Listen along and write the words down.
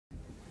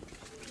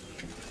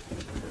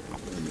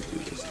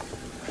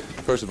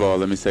First of all,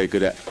 let me say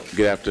good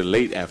after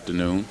late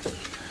afternoon.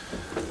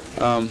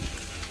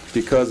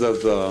 Because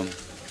of the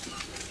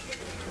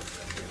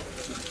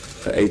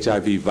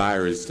HIV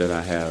virus that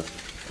I have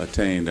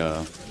attained,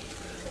 I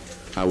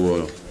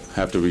will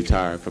have to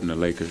retire from the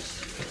Lakers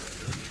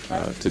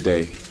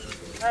today.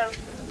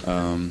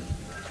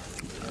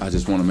 I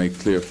just want to make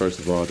clear, first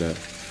of all, that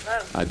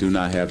I do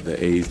not have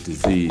the AIDS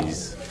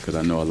disease, because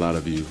I know a lot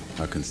of you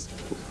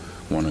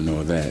want to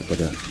know that, but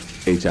the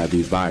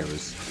HIV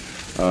virus.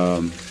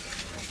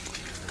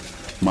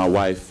 My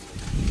wife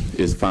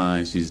is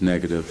fine. She's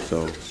negative,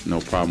 so no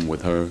problem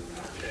with her.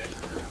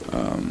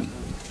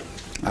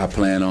 I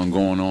plan on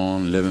going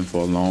on, living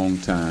for a long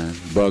time,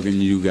 bugging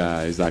you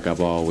guys like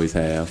I've always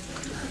have.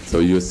 So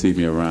you'll see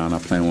me around. I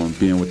plan on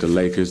being with the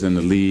Lakers in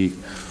the league.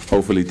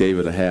 Hopefully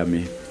David will have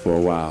me for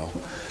a while.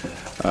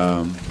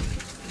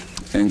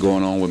 And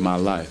going on with my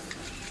life.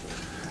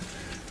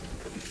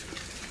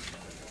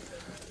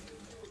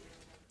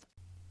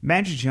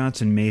 Magic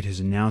Johnson made his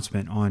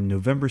announcement on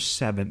November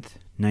 7th,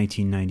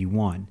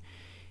 1991.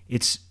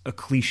 It's a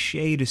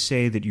cliche to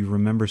say that you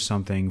remember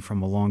something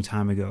from a long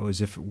time ago as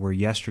if it were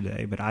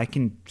yesterday, but I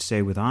can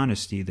say with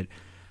honesty that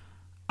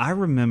I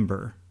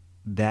remember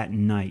that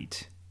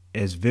night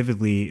as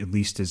vividly, at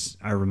least as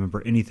I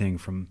remember anything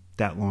from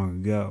that long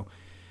ago.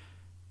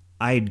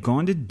 I had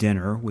gone to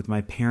dinner with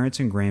my parents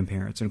and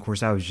grandparents, and of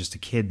course I was just a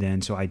kid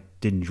then, so I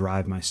didn't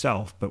drive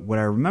myself. But what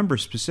I remember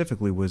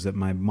specifically was that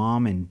my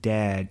mom and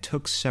dad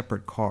took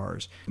separate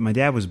cars. My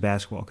dad was a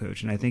basketball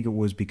coach, and I think it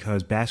was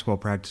because basketball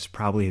practice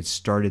probably had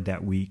started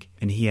that week,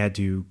 and he had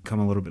to come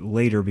a little bit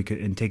later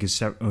and take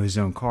his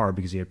own car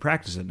because he had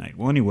practice at night.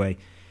 Well, anyway,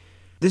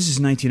 this is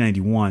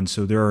 1991,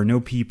 so there are no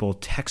people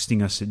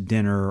texting us at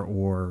dinner,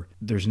 or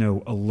there's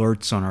no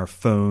alerts on our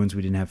phones.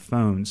 We didn't have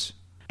phones.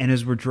 And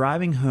as we're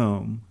driving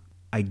home,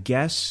 I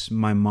guess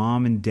my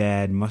mom and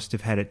dad must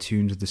have had it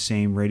tuned to the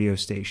same radio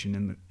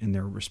station in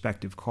their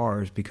respective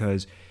cars,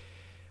 because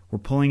we're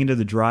pulling into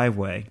the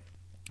driveway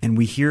and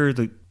we hear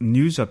the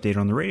news update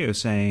on the radio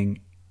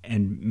saying,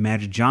 and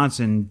Magic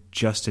Johnson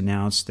just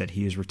announced that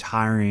he is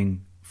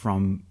retiring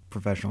from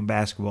professional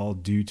basketball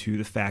due to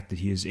the fact that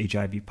he is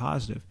HIV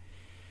positive.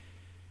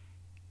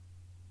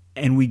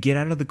 And we get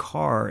out of the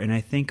car, and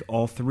I think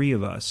all three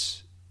of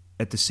us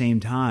at the same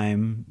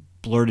time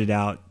blurted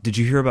out, "Did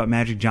you hear about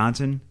Magic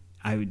Johnson?"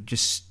 I was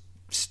just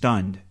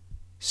stunned.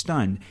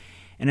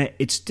 And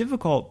it's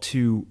difficult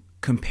to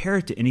compare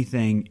it to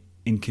anything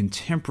in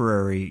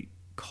contemporary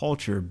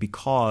culture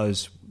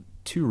because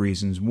two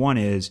reasons. One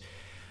is,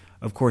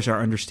 of course, our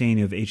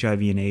understanding of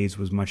HIV and AIDS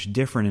was much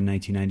different in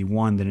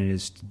 1991 than it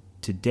is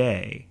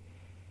today.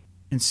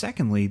 And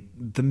secondly,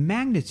 the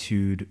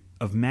magnitude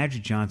of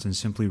Magic Johnson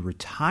simply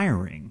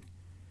retiring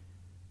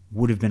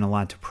would have been a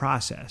lot to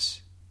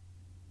process,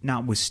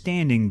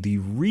 notwithstanding the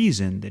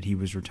reason that he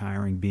was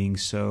retiring being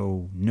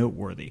so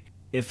noteworthy.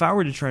 If I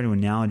were to try to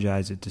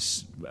analogize it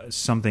to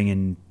something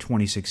in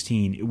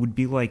 2016, it would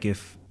be like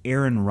if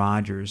Aaron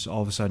Rodgers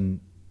all of a sudden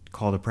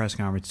called a press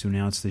conference to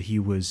announce that he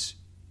was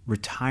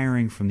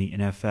retiring from the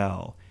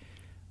NFL,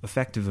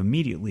 effective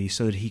immediately,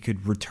 so that he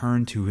could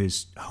return to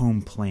his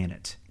home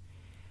planet.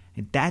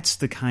 And that's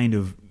the kind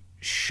of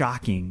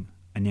shocking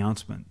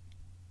announcement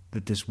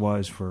that this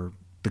was for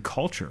the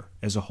culture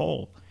as a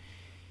whole.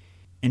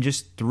 And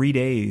just 3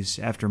 days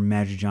after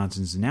Magic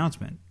Johnson's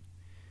announcement,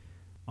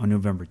 on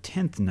November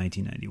 10th,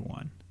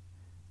 1991,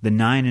 the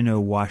 9-0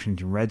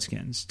 Washington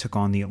Redskins took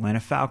on the Atlanta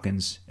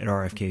Falcons at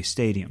RFK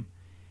Stadium.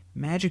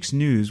 Magic's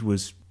news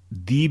was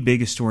the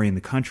biggest story in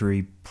the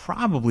country,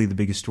 probably the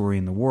biggest story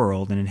in the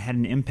world, and it had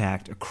an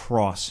impact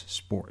across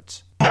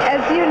sports.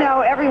 As you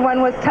know,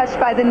 everyone was touched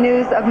by the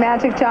news of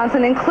Magic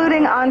Johnson,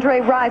 including Andre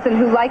Rison,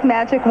 who, like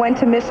Magic, went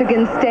to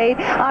Michigan State.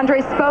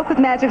 Andre spoke with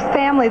Magic's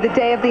family the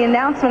day of the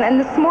announcement, and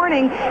this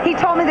morning he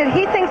told me that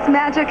he thinks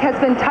Magic has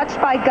been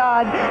touched by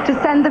God to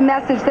send the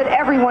message that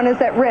everyone is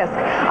at risk.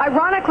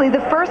 Ironically,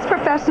 the first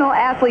professional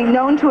athlete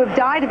known to have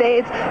died of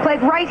AIDS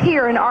played right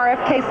here in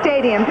RFK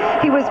Stadium.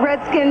 He was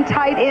Redskin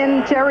tight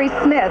end Jerry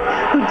Smith,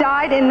 who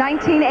died in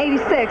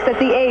 1986 at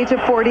the age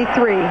of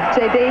 43.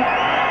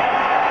 JB?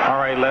 All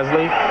right,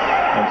 Leslie,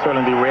 and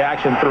certainly the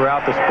reaction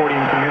throughout the sporting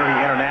community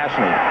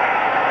internationally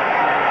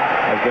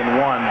has been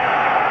one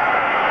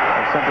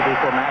of sympathy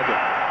for Magic.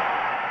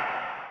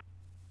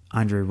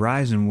 Andre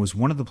Rison was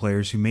one of the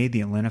players who made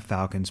the Atlanta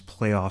Falcons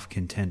playoff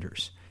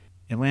contenders.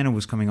 Atlanta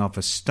was coming off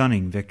a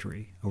stunning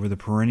victory over the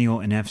perennial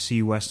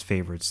NFC West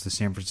favorites, the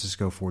San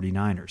Francisco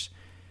 49ers.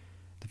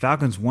 The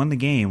Falcons won the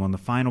game on the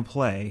final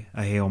play,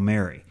 a Hail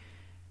Mary.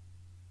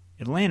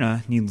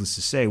 Atlanta, needless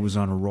to say, was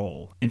on a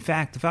roll. In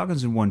fact, the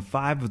Falcons had won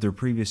 5 of their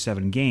previous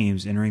 7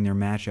 games entering their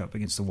matchup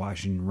against the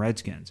Washington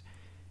Redskins.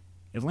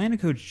 Atlanta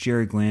coach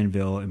Jerry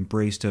Glanville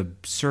embraced a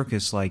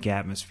circus-like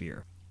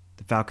atmosphere.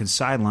 The Falcons'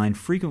 sideline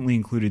frequently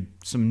included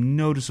some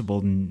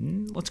noticeable,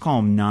 let's call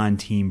them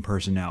non-team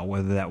personnel,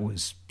 whether that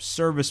was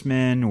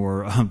servicemen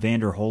or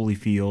Vander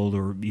Holyfield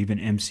or even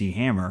MC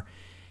Hammer,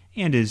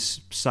 and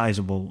his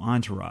sizable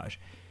entourage.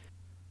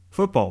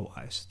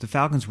 Football-wise, the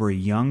Falcons were a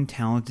young,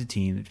 talented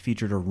team that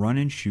featured a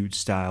run-and-shoot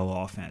style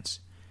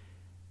offense.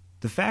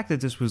 The fact that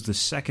this was the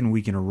second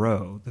week in a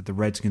row that the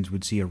Redskins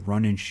would see a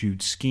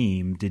run-and-shoot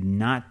scheme did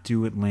not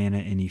do Atlanta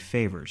any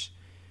favors,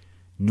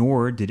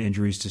 nor did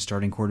injuries to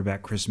starting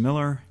quarterback Chris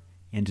Miller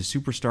and to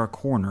superstar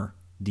corner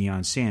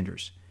Deion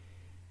Sanders.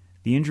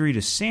 The injury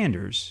to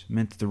Sanders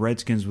meant that the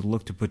Redskins would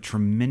look to put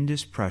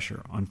tremendous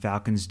pressure on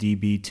Falcons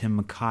DB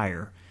Tim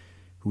McKyer,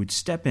 who would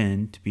step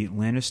in to be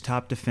Atlanta's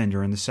top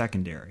defender in the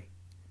secondary.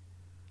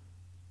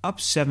 Up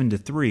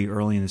 7-3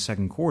 early in the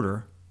second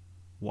quarter,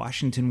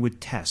 Washington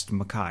would test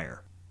McKyer.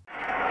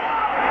 From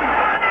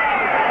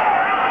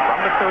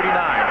the 39,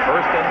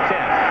 first and 10.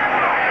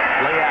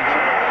 Play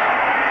action.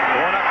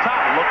 Going up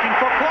top, looking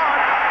for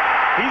Clark.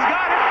 He's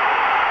got it.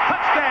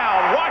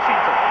 Touchdown,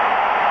 Washington.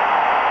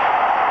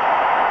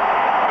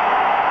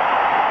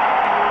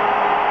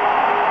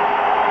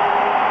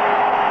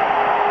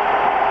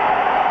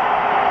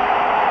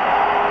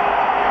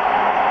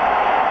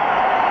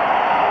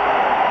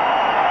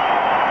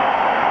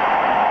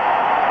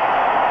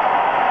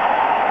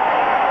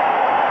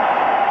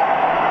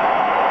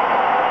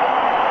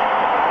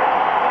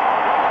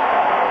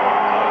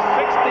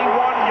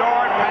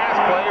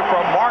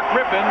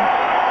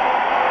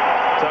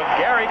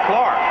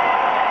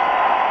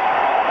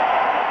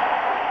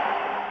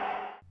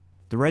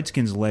 The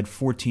Redskins led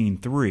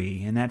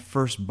 14-3, and that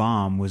first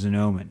bomb was an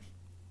omen.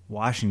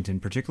 Washington,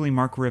 particularly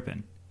Mark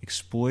Rippon,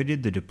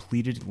 exploited the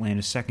depleted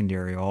Atlanta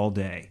secondary all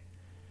day.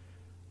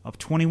 Up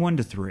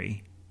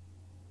 21-3,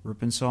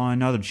 Rippon saw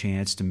another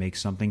chance to make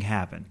something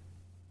happen.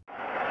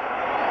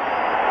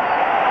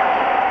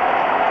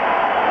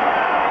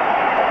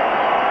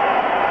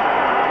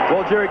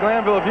 Well, Jerry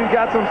Glanville, if you've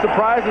got some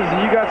surprises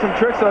and you got some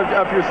tricks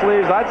up your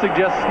sleeves, I'd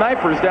suggest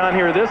snipers down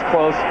here this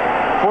close.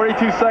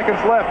 42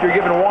 seconds left. You're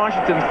giving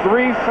Washington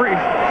 3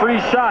 free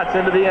shots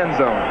into the end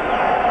zone.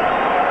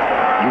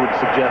 You would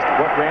suggest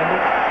what, Randy?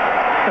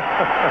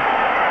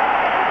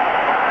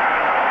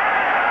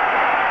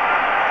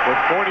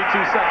 With 42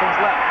 seconds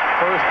left,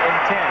 first and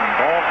 10.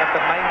 Ball at the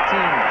 19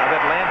 of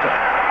Atlanta.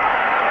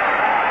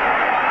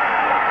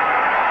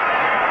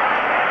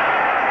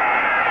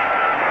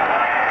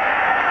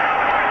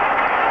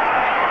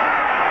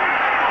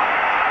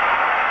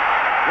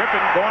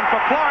 Rippon going for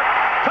Clark.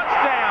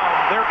 Touchdown.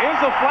 There is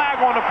a flag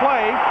on the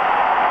play.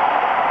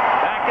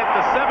 Back at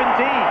the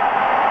 17.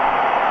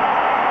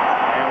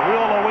 And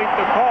we'll await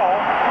the call.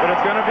 But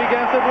it's going to be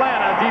against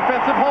Atlanta.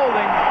 Defensive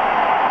holding.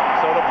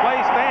 So the play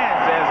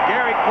stands as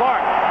Gary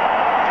Clark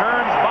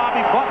turns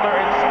Bobby Butler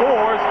and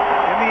scores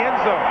in the end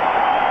zone.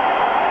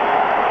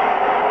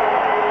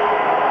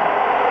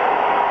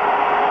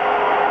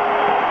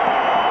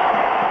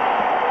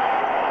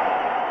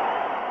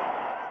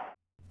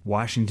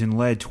 Washington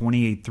led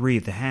 28-3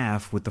 at the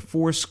half, with the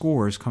 4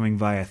 scores coming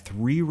via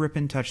 3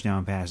 Rippon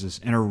touchdown passes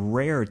and a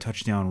rare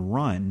touchdown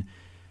run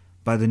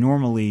by the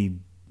normally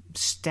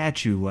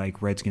statue-like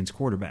Redskins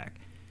quarterback.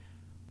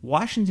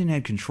 Washington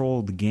had control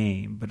of the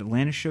game, but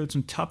Atlanta showed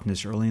some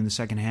toughness early in the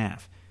second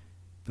half.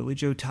 Billy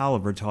Joe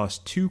Tolliver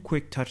tossed 2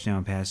 quick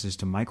touchdown passes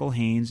to Michael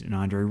Haynes and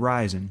Andre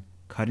Rison,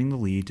 cutting the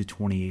lead to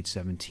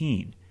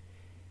 28-17.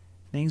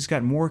 Things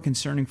got more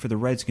concerning for the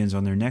Redskins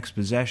on their next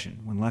possession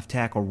when left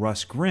tackle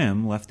Russ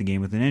Grimm left the game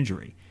with an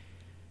injury.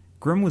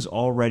 Grimm was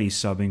already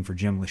subbing for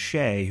Jim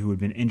Lachey, who had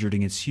been injured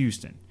against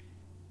Houston.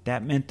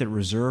 That meant that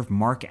reserve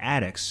Mark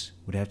Addix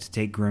would have to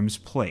take Grimm's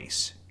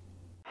place.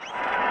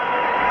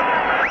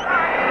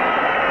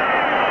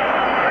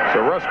 So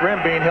Russ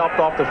Grimm being helped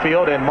off the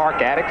field, and Mark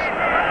Addix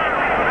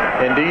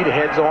indeed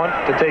heads on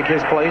to take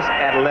his place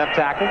at left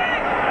tackle.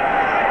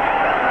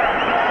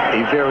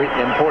 A very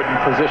important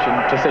position,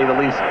 to say the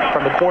least,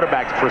 from the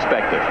quarterback's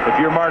perspective. If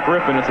you're Mark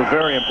Rippon, it's a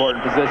very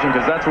important position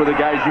because that's where the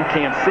guys you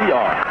can't see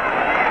are.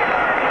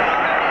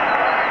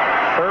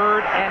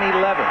 3rd and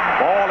 11.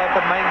 Ball at the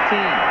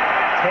 19.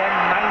 10-19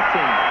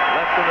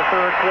 left in the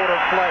third quarter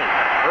play.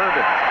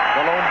 Irvin,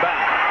 the lone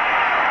back.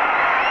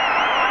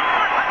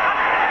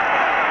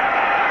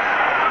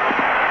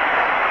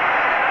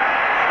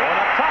 Going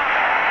up top.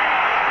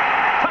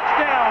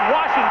 Touchdown,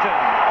 Washington.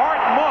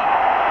 Art Monk.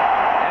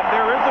 And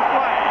there is a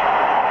flag.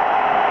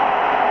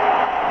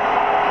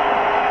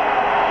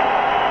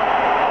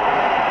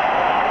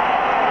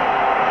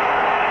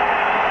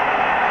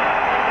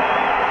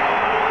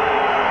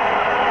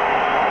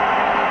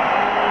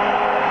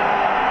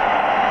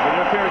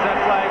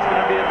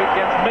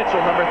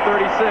 Mitchell, number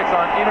 36,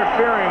 on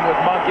interfering with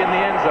Monk in the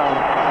end zone.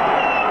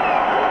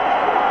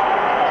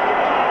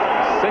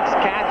 6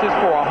 catches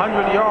for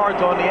 100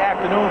 yards on the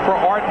afternoon for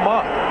Art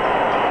Monk.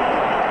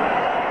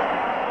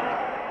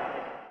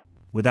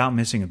 Without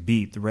missing a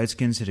beat, the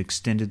Redskins had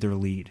extended their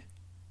lead,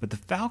 but the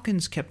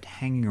Falcons kept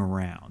hanging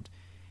around.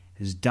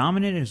 As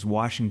dominant as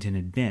Washington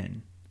had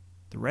been,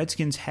 the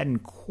Redskins hadn't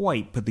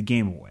quite put the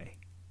game away,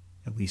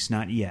 at least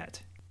not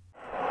yet.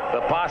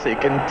 The posse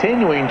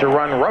continuing to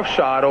run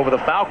roughshod over the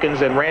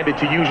Falcons, and Randy,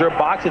 to use your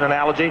boxing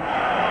analogy,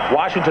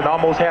 Washington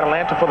almost had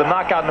Atlanta for the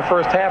knockout in the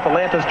first half.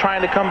 Atlanta's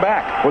trying to come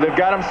back. Well, they've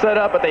got them set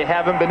up, but they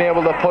haven't been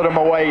able to put them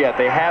away yet.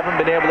 They haven't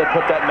been able to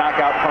put that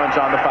knockout punch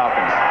on the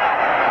Falcons.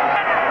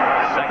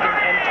 2nd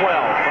and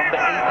 12 from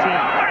the 18.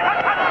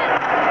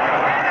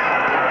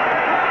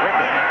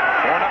 Rickett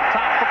going up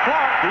top for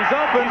Clark. He's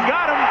open. He's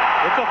got him.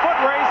 It's a foot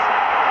race.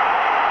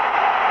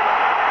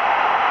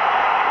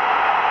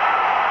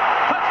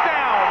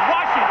 Touchdown,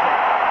 Washington.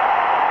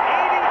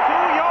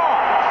 82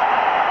 yards.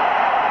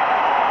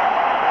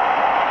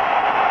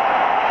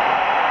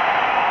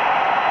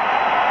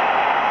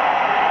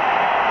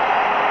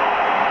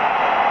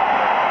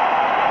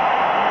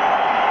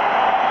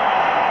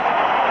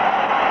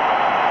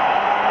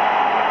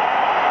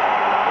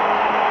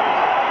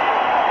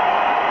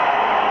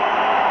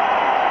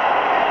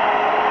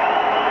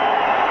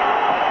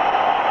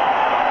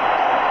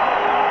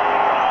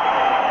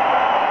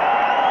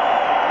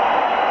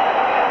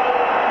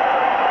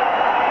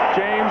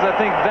 James, I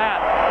think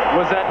that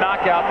was that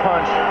knockout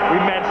punch we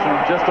mentioned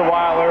just a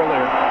while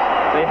earlier.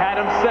 They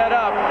had him set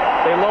up,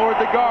 they lowered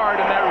the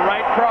guard, and that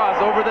right cross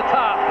over the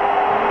top,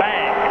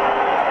 bang.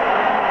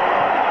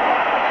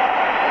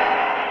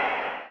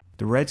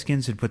 The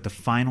Redskins had put the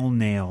final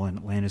nail in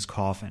Atlanta's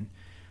coffin,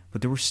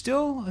 but there was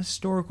still a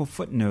historical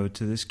footnote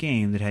to this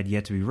game that had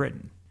yet to be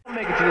written.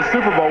 Make it to the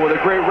Super Bowl with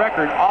a great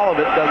record, all of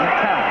it doesn't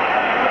count.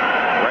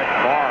 Brett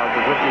Favre,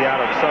 the rookie out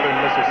of Southern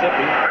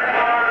Mississippi,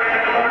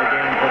 in the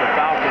game for the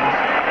Falcons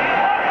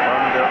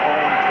from their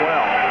own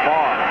 12.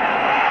 Favre.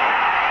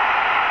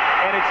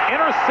 And it's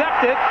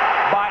intercepted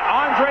by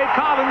Andre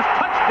Collins.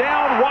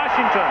 Touchdown,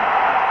 Washington.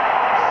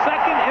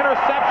 Second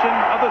interception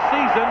of the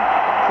season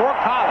for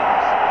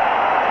Collins.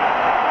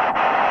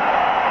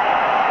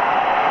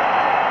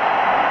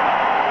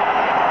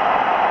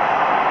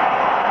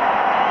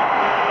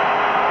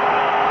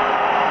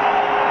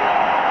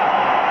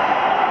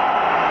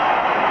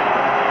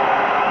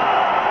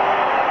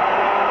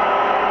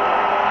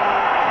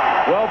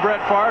 Well,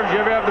 Brett Favre, did you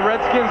ever have the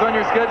Redskins on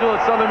your schedule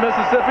at Southern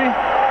Mississippi?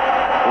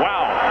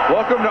 Wow.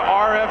 Welcome to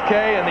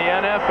RFK and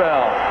the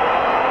NFL.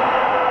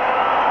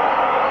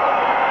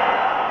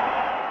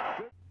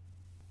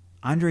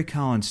 Andre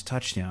Collins'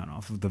 touchdown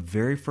off of the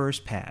very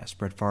first pass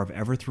Brett Favre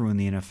ever threw in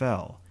the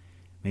NFL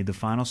made the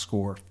final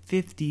score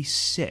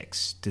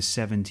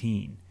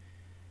 56-17.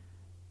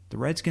 The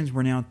Redskins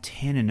were now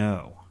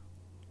 10-0.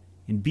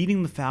 In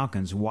beating the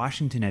Falcons,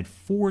 Washington had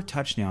 4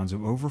 touchdowns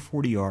of over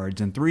 40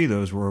 yards, and 3 of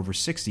those were over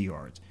 60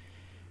 yards.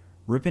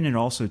 Rippon had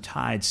also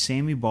tied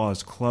Sammy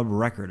Baugh's club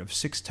record of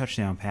 6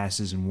 touchdown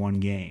passes in one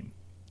game.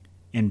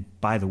 And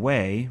by the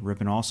way,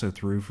 Rippon also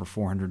threw for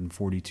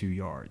 442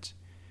 yards.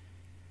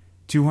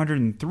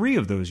 203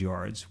 of those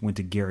yards went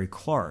to Gary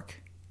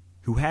Clark,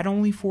 who had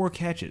only 4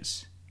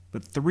 catches,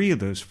 but 3 of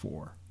those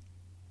 4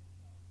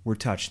 were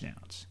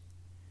touchdowns.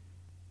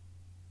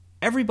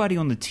 Everybody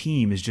on the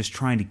team is just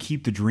trying to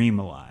keep the dream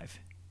alive.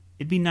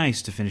 It'd be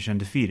nice to finish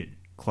undefeated,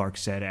 Clark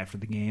said after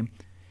the game.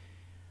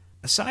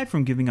 Aside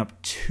from giving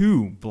up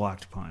 2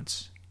 blocked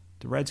punts,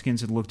 the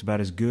Redskins had looked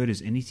about as good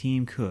as any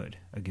team could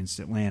against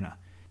Atlanta.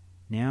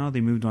 Now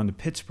they moved on to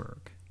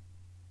Pittsburgh,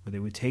 where they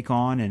would take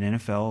on an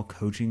NFL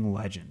coaching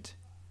legend.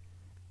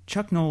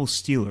 Chuck Noll's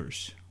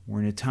Steelers were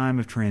in a time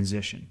of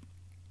transition.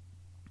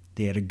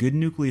 They had a good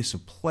nucleus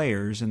of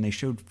players and they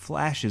showed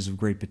flashes of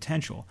great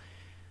potential,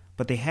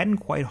 but they hadn't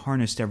quite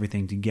harnessed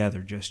everything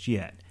together just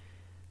yet.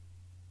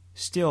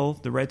 Still,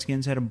 the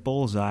Redskins had a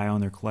bullseye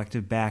on their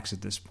collective backs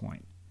at this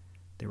point.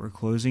 They were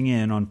closing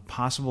in on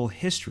possible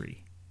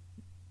history,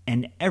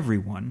 and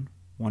everyone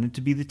wanted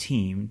to be the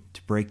team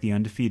to break the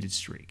undefeated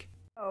streak.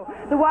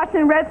 The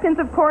Washington Redskins,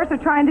 of course, are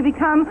trying to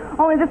become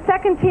only the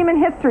 2nd team in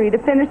history to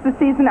finish the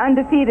season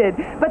undefeated,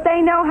 but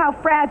they know how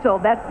fragile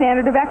that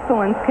standard of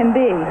excellence can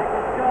be.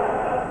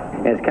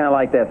 It's kind of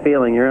like that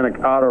feeling. You're in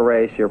an auto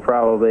race. You're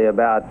probably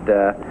about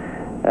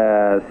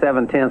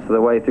 7/10 of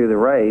the way through the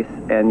race,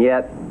 and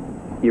yet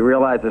you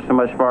realize there's so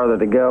much farther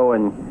to go,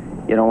 and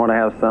you don't want to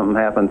have something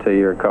happen to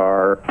your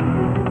car.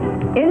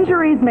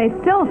 Injuries may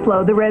still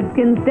slow the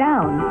Redskins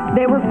down.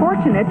 They were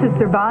fortunate to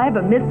survive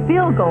a missed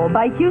field goal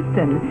by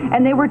Houston,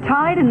 and they were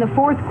tied in the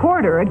 4th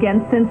quarter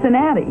against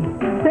Cincinnati.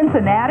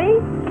 Cincinnati?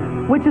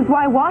 Which is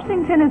why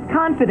Washington is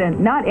confident,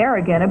 not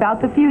arrogant,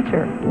 about the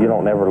future. You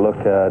don't ever look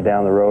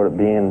down the road at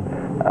being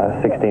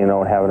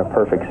 16-0 and having a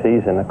perfect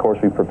season. Of course,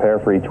 we prepare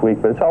for each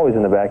week, but it's always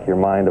in the back of your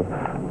mind of,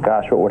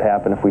 gosh, what would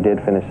happen if we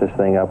did finish this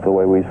thing up the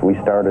way we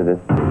started it.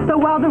 So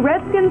while the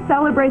Redskins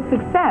celebrate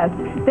success,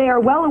 they are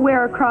well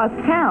aware across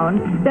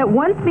town that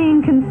once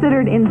being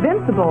considered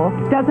invincible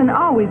doesn't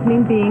always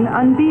mean being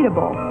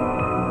unbeatable.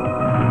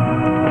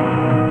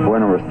 We're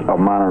in a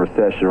minor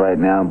recession right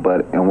now,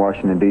 but in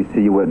Washington,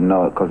 D.C., you wouldn't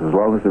know it, because as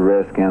long as the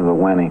Redskins are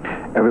winning,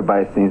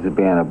 everybody seems to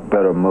be in a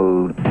better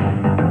mood.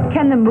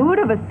 Can the mood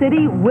of a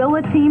city will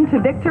a team to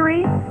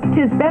victory?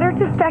 'Tis better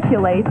to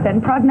speculate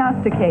than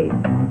prognosticate.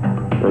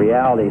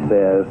 Reality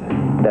says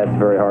that's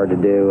very hard to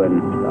do,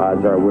 and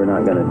odds are we're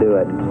not going to do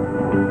it.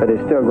 but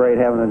it's still great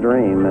having a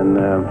dream, and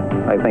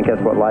I think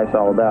that's what life's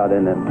all about,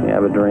 isn't it? You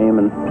have a dream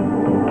and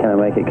kind of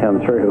make it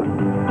come true.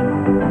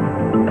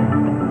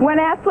 When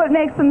asked what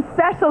makes them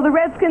special, the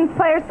Redskins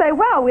players say,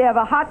 well, we have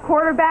a hot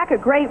quarterback, a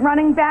great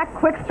running back,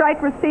 quick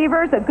strike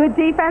receivers, a good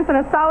defense, and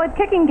a solid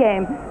kicking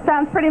game.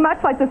 Sounds pretty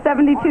much like the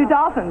 72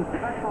 Dolphins.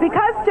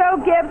 Because Joe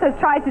Gibbs has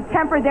tried to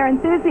temper their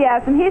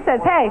enthusiasm, he says,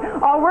 hey,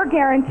 all we're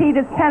guaranteed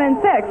is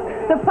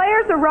 10-6. The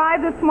players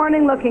arrived this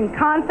morning looking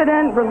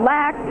confident,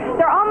 relaxed.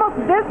 They're almost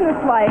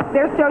businesslike.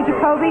 There's Joe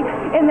Jacoby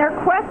in their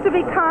quest to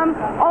become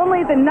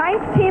only the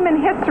 9th team in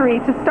history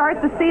to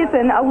start the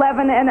season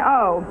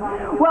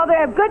 11-0. Well, they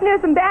have good news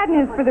and bad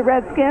news for the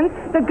Redskins.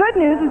 The good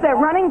news is that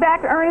running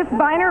back Ernest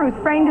Biner, who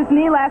sprained his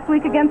knee last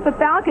week against the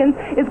Falcons,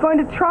 is going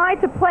to try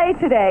to play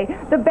today.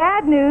 The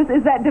bad news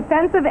is that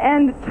defensive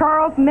end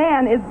Charles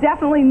Mann is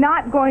definitely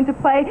not going to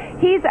play.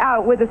 He's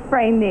out with a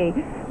sprained knee.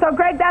 So,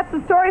 Greg, that's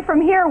the story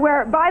from here,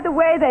 where, by the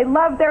way, they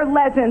love their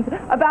legends.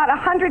 About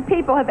 100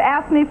 people have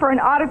asked me for an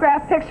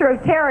autographed picture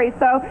of Terry,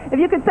 so if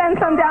you could send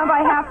some down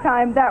by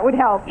halftime, that would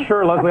help.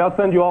 Sure, Leslie, I'll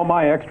send you all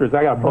my extras.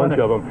 I got a bunch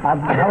of them.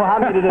 How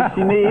many does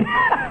she need?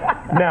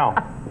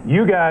 Now,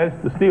 you guys,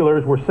 the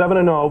Steelers, were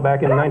 7-0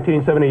 back in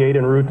 1978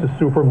 en route to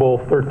Super Bowl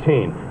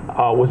 13.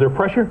 Was there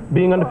pressure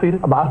being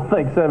undefeated? I don't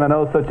think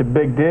 7-0 is such a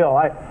big deal.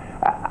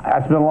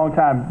 It's been a long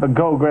time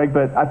ago, Greg,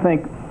 but I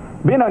think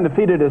being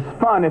undefeated is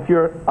fun. If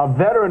you're a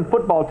veteran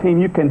football team,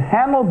 you can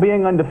handle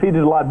being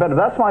undefeated a lot better.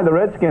 That's why the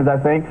Redskins, I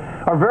think,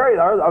 are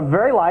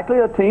very likely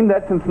a team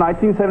that since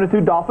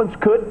 1972 Dolphins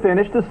could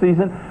finish the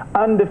season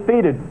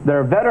undefeated. They're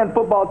a veteran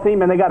football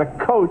team, and they got a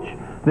coach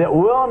that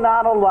will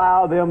not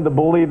allow them to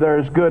believe they're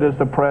as good as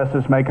the press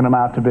is making them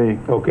out to be.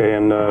 Okay,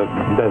 and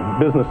that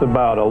business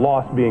about a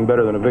loss being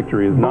better than a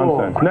victory is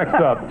nonsense. Next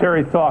up,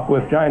 Terry's Talk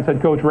with Giants head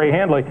coach Ray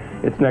Handley.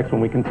 It's next when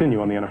we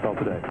continue on the NFL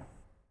Today.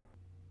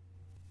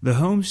 The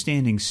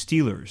homestanding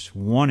Steelers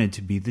wanted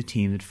to be the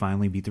team that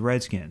finally beat the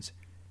Redskins,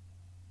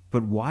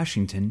 but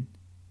Washington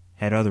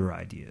had other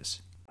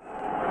ideas.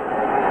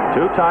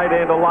 Two tight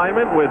end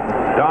alignment with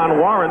Don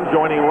Warren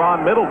joining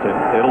Ron Middleton.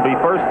 It'll be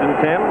 1st and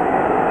 10.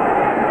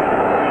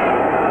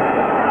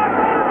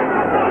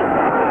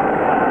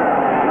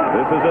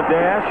 This is a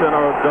dash and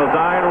a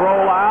design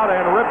rollout,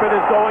 and Rippon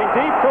is going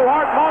deep to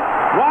Art Monk,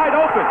 wide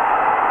open.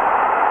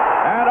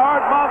 And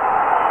Art Monk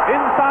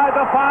inside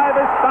the 5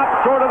 is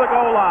stopped short of the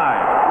goal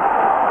line.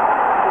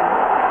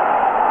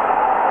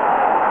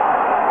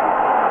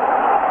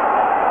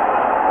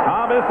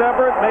 Thomas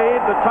Everett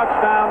made the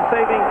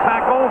touchdown-saving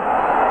tackle,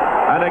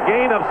 and a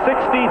gain of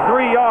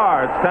 63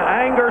 yards to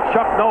anger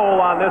Chuck Noll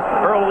on this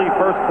early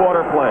first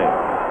quarter play.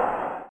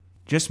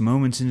 Just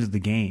moments into the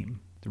game,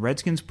 the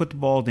Redskins put the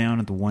ball down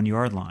at the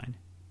 1-yard line,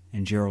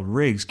 and Gerald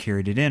Riggs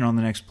carried it in on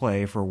the next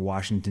play for a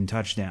Washington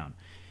touchdown.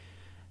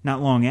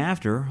 Not long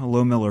after, a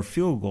Low Miller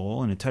field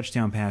goal and a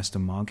touchdown pass to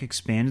Monk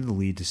expanded the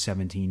lead to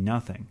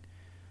 17-0.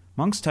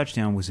 Monk's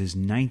touchdown was his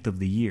 9th of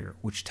the year,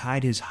 which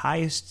tied his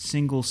highest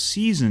single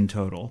season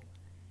total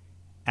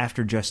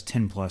after just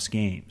 10-plus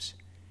games.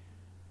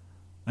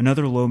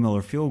 Another Low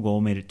Miller field goal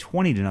made it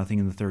 20-0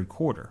 in the third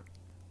quarter.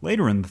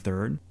 Later in the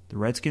third, the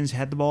Redskins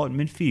had the ball at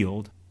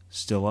midfield,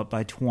 still up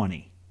by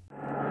 20.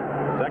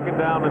 2nd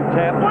down and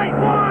 10.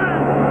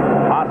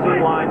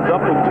 Posse lines up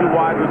with 2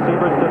 wide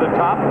receivers to the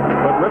top,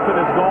 but Rippon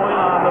is going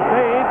on the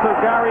fade to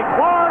Gary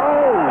Clark.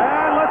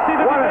 And let's see,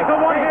 did he make a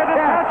one-handed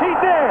catch? He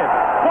did.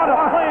 What a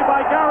play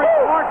by Gary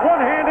Clark,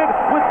 one-handed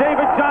with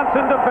David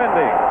Johnson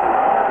defending.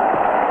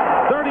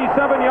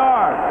 37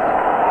 yards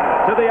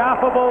to the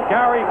affable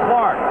Gary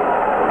Clark.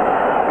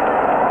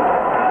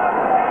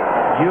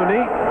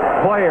 Unique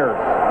players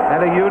and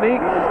a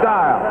unique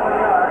style.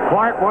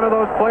 Clark, one of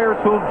those players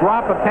who'll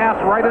drop a pass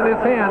right in his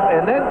hand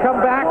and then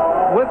come back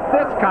with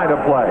this kind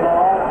of play.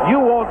 You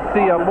won't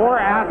see a more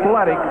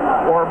athletic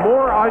or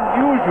more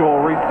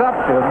unusual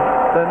reception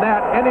than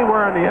that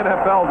anywhere in the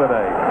NFL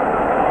today.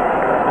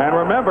 And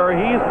remember,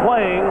 he's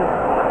playing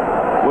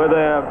with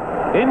an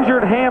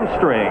injured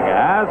hamstring,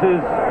 as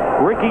is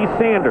Ricky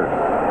Sanders.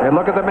 And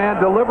look at the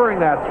man delivering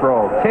that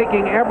throw,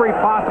 taking every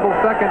possible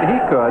second he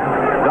could.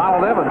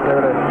 Donald Evans there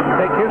to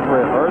take his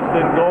risk. 1st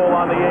and goal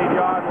on the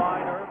 8-yard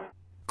line.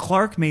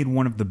 Clark made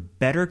one of the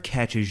better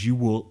catches you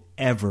will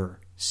ever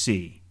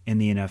see in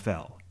the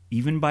NFL,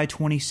 even by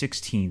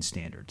 2016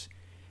 standards.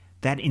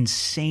 That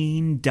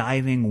insane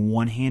diving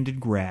one-handed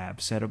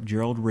grab set up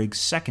Gerald Riggs'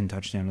 2nd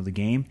touchdown of the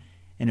game,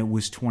 and it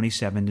was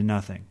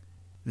 27-0.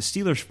 The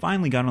Steelers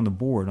finally got on the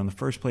board on the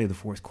first play of the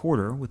fourth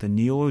quarter with a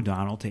Neil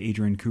O'Donnell to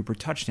Adrian Cooper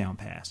touchdown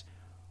pass.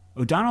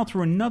 O'Donnell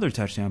threw another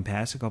touchdown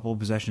pass a couple of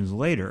possessions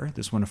later,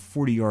 this one a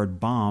 40-yard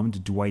bomb to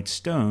Dwight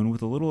Stone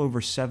with a little over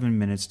 7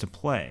 minutes to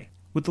play.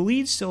 With the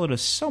lead still at a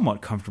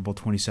somewhat comfortable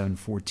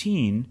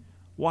 27-14,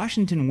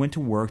 Washington went to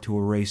work to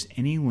erase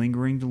any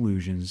lingering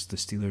delusions the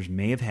Steelers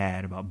may have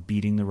had about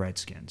beating the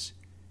Redskins.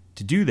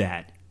 To do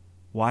that,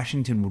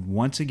 Washington would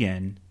once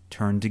again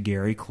turn to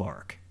Gary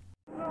Clark.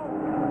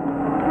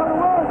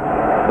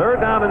 3rd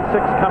down and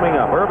 6 coming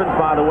up. Irvins,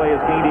 by the way, has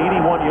gained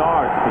 81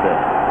 yards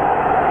today.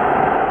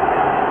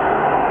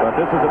 But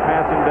this is a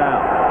passing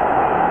down.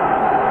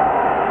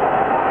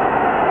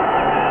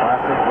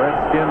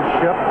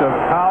 Redskins shift of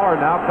power.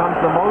 Now comes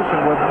the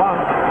motion with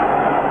Monk.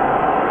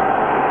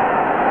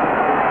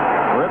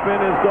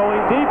 Rippon is going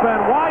deep,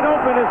 and wide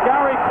open is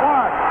Gary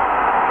Clark.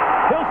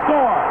 He'll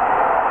score.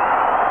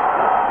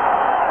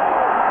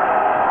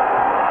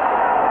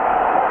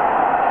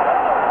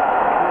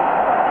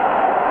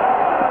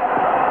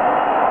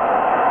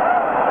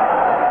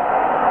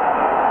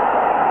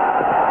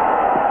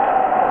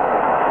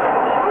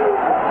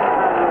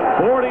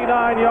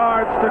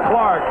 Yards to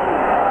Clark,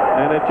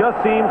 and it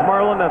just seems,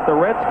 Merlin, that the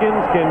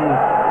Redskins can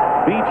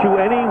beat you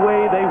any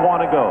way they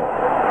want to go.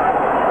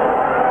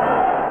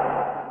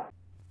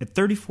 At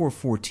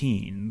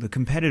 34-14, the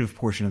competitive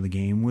portion of the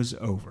game was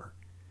over,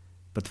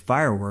 but the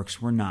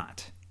fireworks were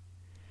not.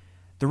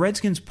 The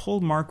Redskins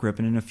pulled Mark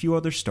Rippon and a few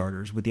other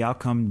starters with the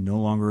outcome no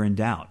longer in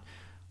doubt.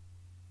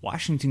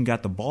 Washington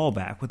got the ball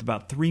back with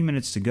about 3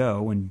 minutes to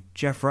go and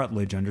Jeff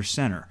Rutledge under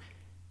center.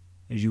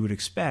 As you would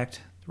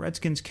expect, the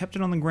Redskins kept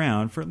it on the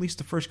ground for at least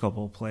the first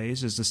couple of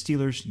plays as the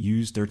Steelers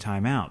used their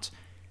timeouts.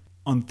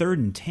 On 3rd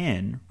and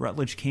 10,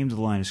 Rutledge came to the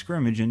line of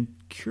scrimmage and,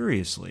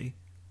 curiously,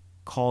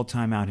 called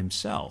timeout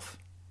himself.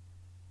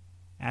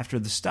 After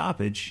the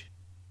stoppage,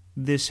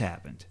 this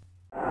happened.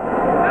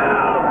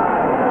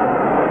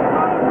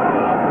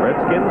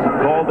 Redskins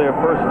called their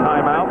first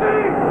timeout.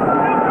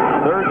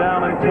 3rd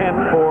down and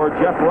 10 for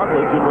Jeff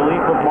Rutledge in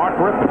relief of Mark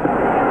Rippon.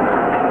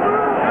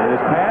 And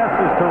his pass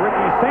is to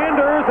Ricky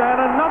Sanders, and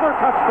another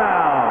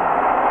touchdown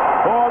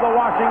for the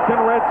Washington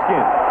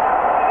Redskins.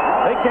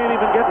 They can't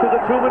even get to the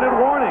 2-minute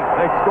warning.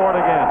 They scored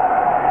again.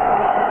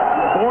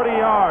 40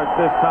 yards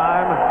this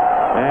time,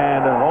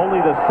 and only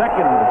the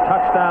second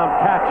touchdown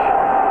catch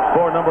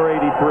for number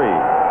 83.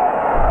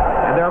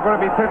 And there are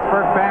going to be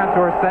Pittsburgh fans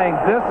who are saying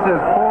this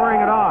is pouring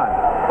it on.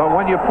 But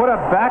when you put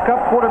a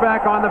backup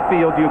quarterback on the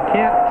field, you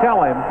can't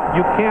tell him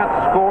you can't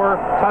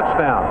score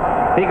touchdowns.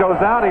 He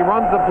goes out, he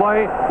runs the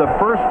play. The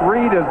first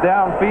read is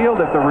downfield.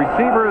 If the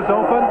receiver is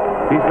open,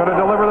 he's going to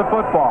deliver the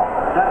football.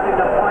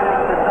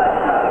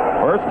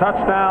 First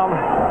touchdown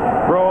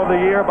throw of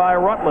the year by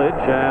Rutledge,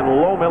 and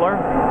Lohmiller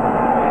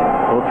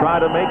will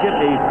try to make it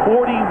a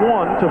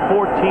 41-14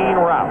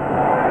 route.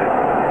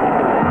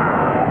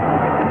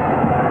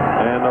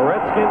 And the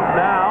Redskins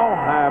now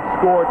have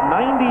scored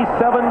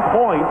 97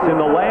 points in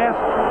the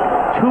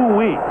last 2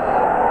 weeks.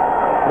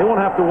 They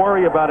won't have to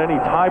worry about any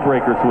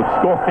tiebreakers with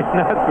scoring,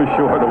 that's for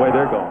sure, the way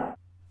they're going.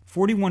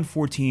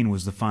 41-14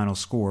 was the final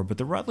score, but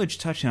the Rutledge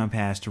touchdown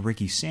pass to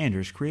Ricky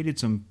Sanders created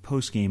some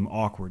post-game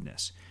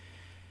awkwardness.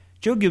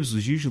 Joe Gibbs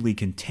was usually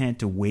content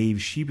to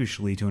wave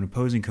sheepishly to an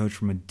opposing coach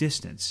from a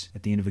distance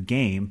at the end of a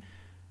game,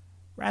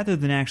 rather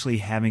than actually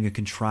having a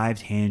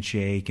contrived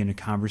handshake and a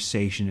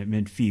conversation at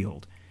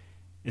midfield,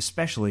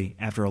 especially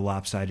after a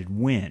lopsided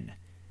win.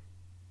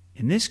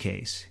 In this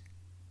case,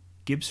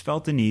 Gibbs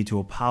felt the need to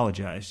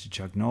apologize to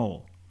Chuck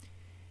Noll.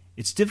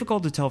 It's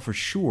difficult to tell for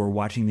sure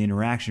watching the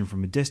interaction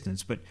from a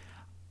distance, but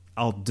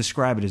I'll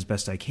describe it as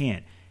best I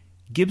can.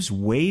 Gibbs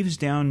waves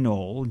down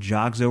Noll,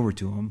 jogs over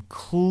to him,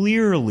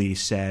 clearly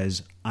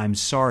says, "I'm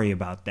sorry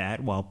about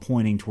that," while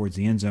pointing towards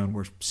the end zone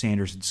where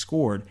Sanders had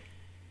scored.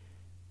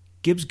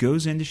 Gibbs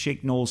goes in to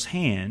shake Noll's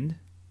hand.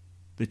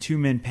 The two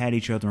men pat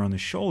each other on the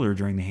shoulder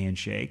during the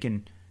handshake,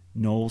 and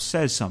Noll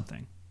says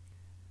something.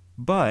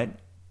 But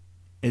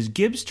as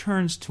Gibbs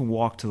turns to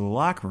walk to the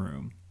locker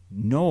room,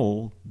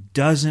 Noll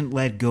doesn't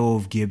let go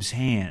of Gibbs'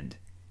 hand,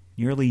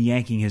 nearly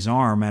yanking his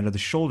arm out of the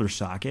shoulder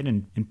socket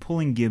and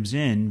pulling Gibbs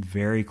in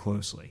very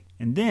closely.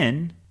 And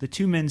then the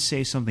two men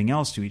say something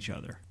else to each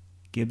other.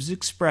 Gibbs'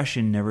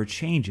 expression never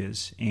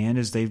changes, and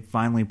as they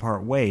finally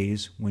part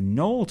ways, when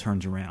Noll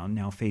turns around,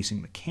 now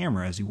facing the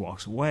camera as he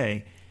walks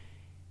away,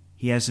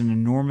 he has an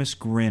enormous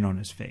grin on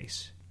his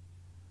face.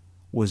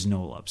 Was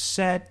Noll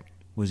upset?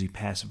 Was he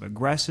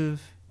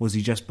passive-aggressive? Was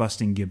he just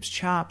busting Gibbs'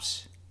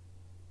 chops?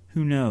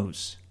 Who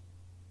knows?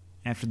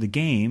 After the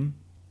game,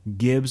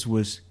 Gibbs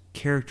was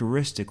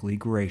characteristically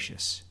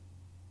gracious.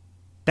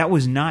 "That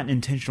was not an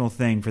intentional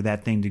thing for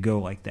that thing to go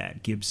like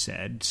that," Gibbs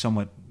said,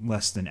 somewhat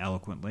less than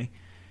eloquently.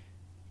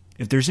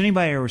 "If there's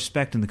anybody I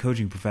respect in the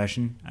coaching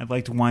profession, I'd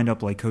like to wind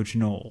up like Coach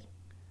Noll.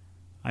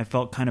 I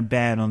felt kind of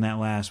bad on that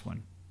last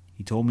one.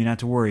 He told me not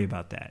to worry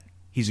about that.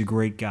 He's a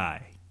great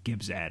guy,"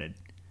 Gibbs added.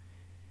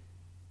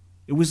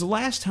 It was the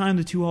last time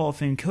the two Hall of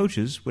Fame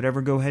coaches would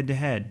ever go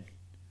head-to-head.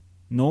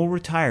 Noll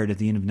retired at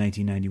the end of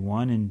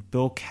 1991, and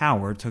Bill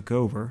Cowher took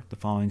over the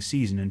following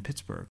season in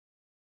Pittsburgh.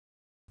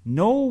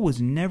 Noll was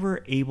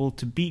never able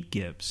to beat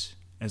Gibbs,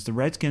 as the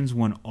Redskins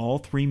won all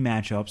 3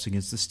 matchups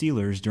against the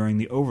Steelers during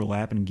the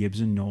overlap in Gibbs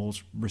and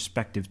Noll's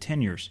respective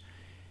tenures.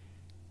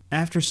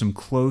 After some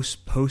close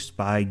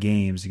post-bye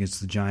games against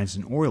the Giants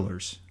and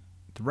Oilers,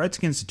 the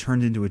Redskins had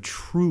turned into a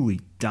truly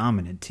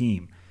dominant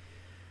team.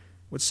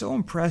 What's so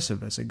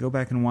impressive as I go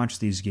back and watch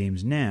these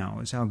games now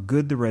is how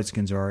good the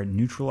Redskins are at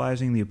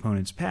neutralizing the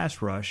opponent's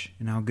pass rush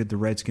and how good the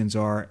Redskins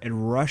are at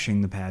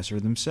rushing the passer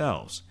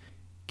themselves.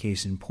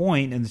 Case in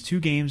point, in the 2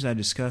 games I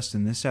discussed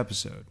in this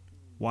episode,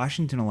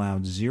 Washington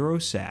allowed 0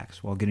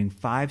 sacks while getting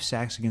 5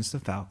 sacks against the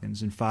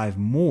Falcons and 5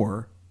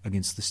 more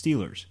against the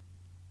Steelers.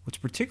 What's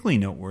particularly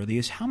noteworthy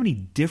is how many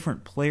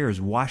different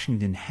players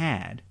Washington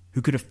had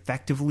who could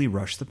effectively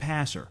rush the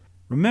passer.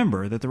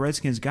 Remember that the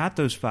Redskins got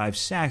those 5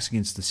 sacks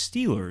against the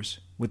Steelers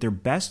with their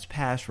best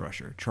pass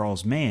rusher,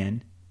 Charles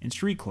Mann, in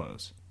street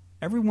clothes.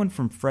 Everyone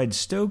from Fred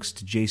Stokes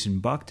to Jason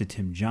Buck to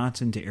Tim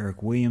Johnson to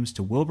Eric Williams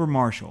to Wilbur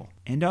Marshall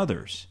and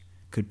others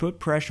could put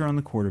pressure on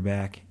the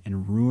quarterback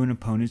and ruin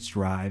opponents'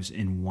 drives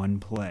in one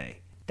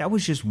play. That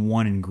was just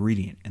one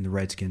ingredient in the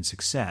Redskins'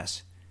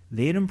 success.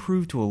 They had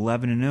improved to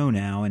 11-0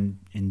 now, and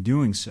in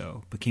doing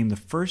so, became the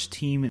first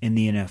team in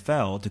the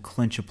NFL to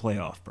clinch a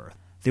playoff berth.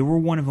 They were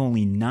one of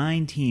only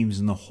 9 teams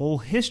in the whole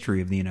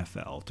history of the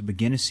NFL to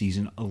begin a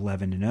season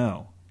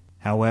 11-0.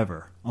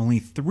 However, only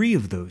 3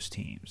 of those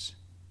teams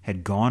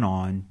had gone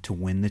on to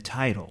win the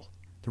title.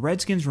 The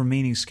Redskins'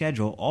 remaining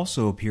schedule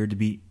also appeared to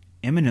be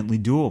eminently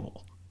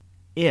doable.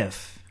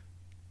 If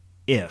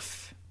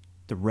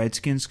the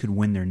Redskins could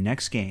win their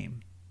next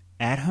game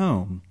at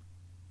home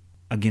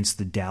against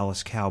the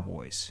Dallas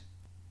Cowboys.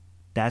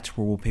 That's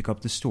where we'll pick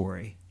up the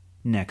story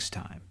next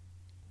time.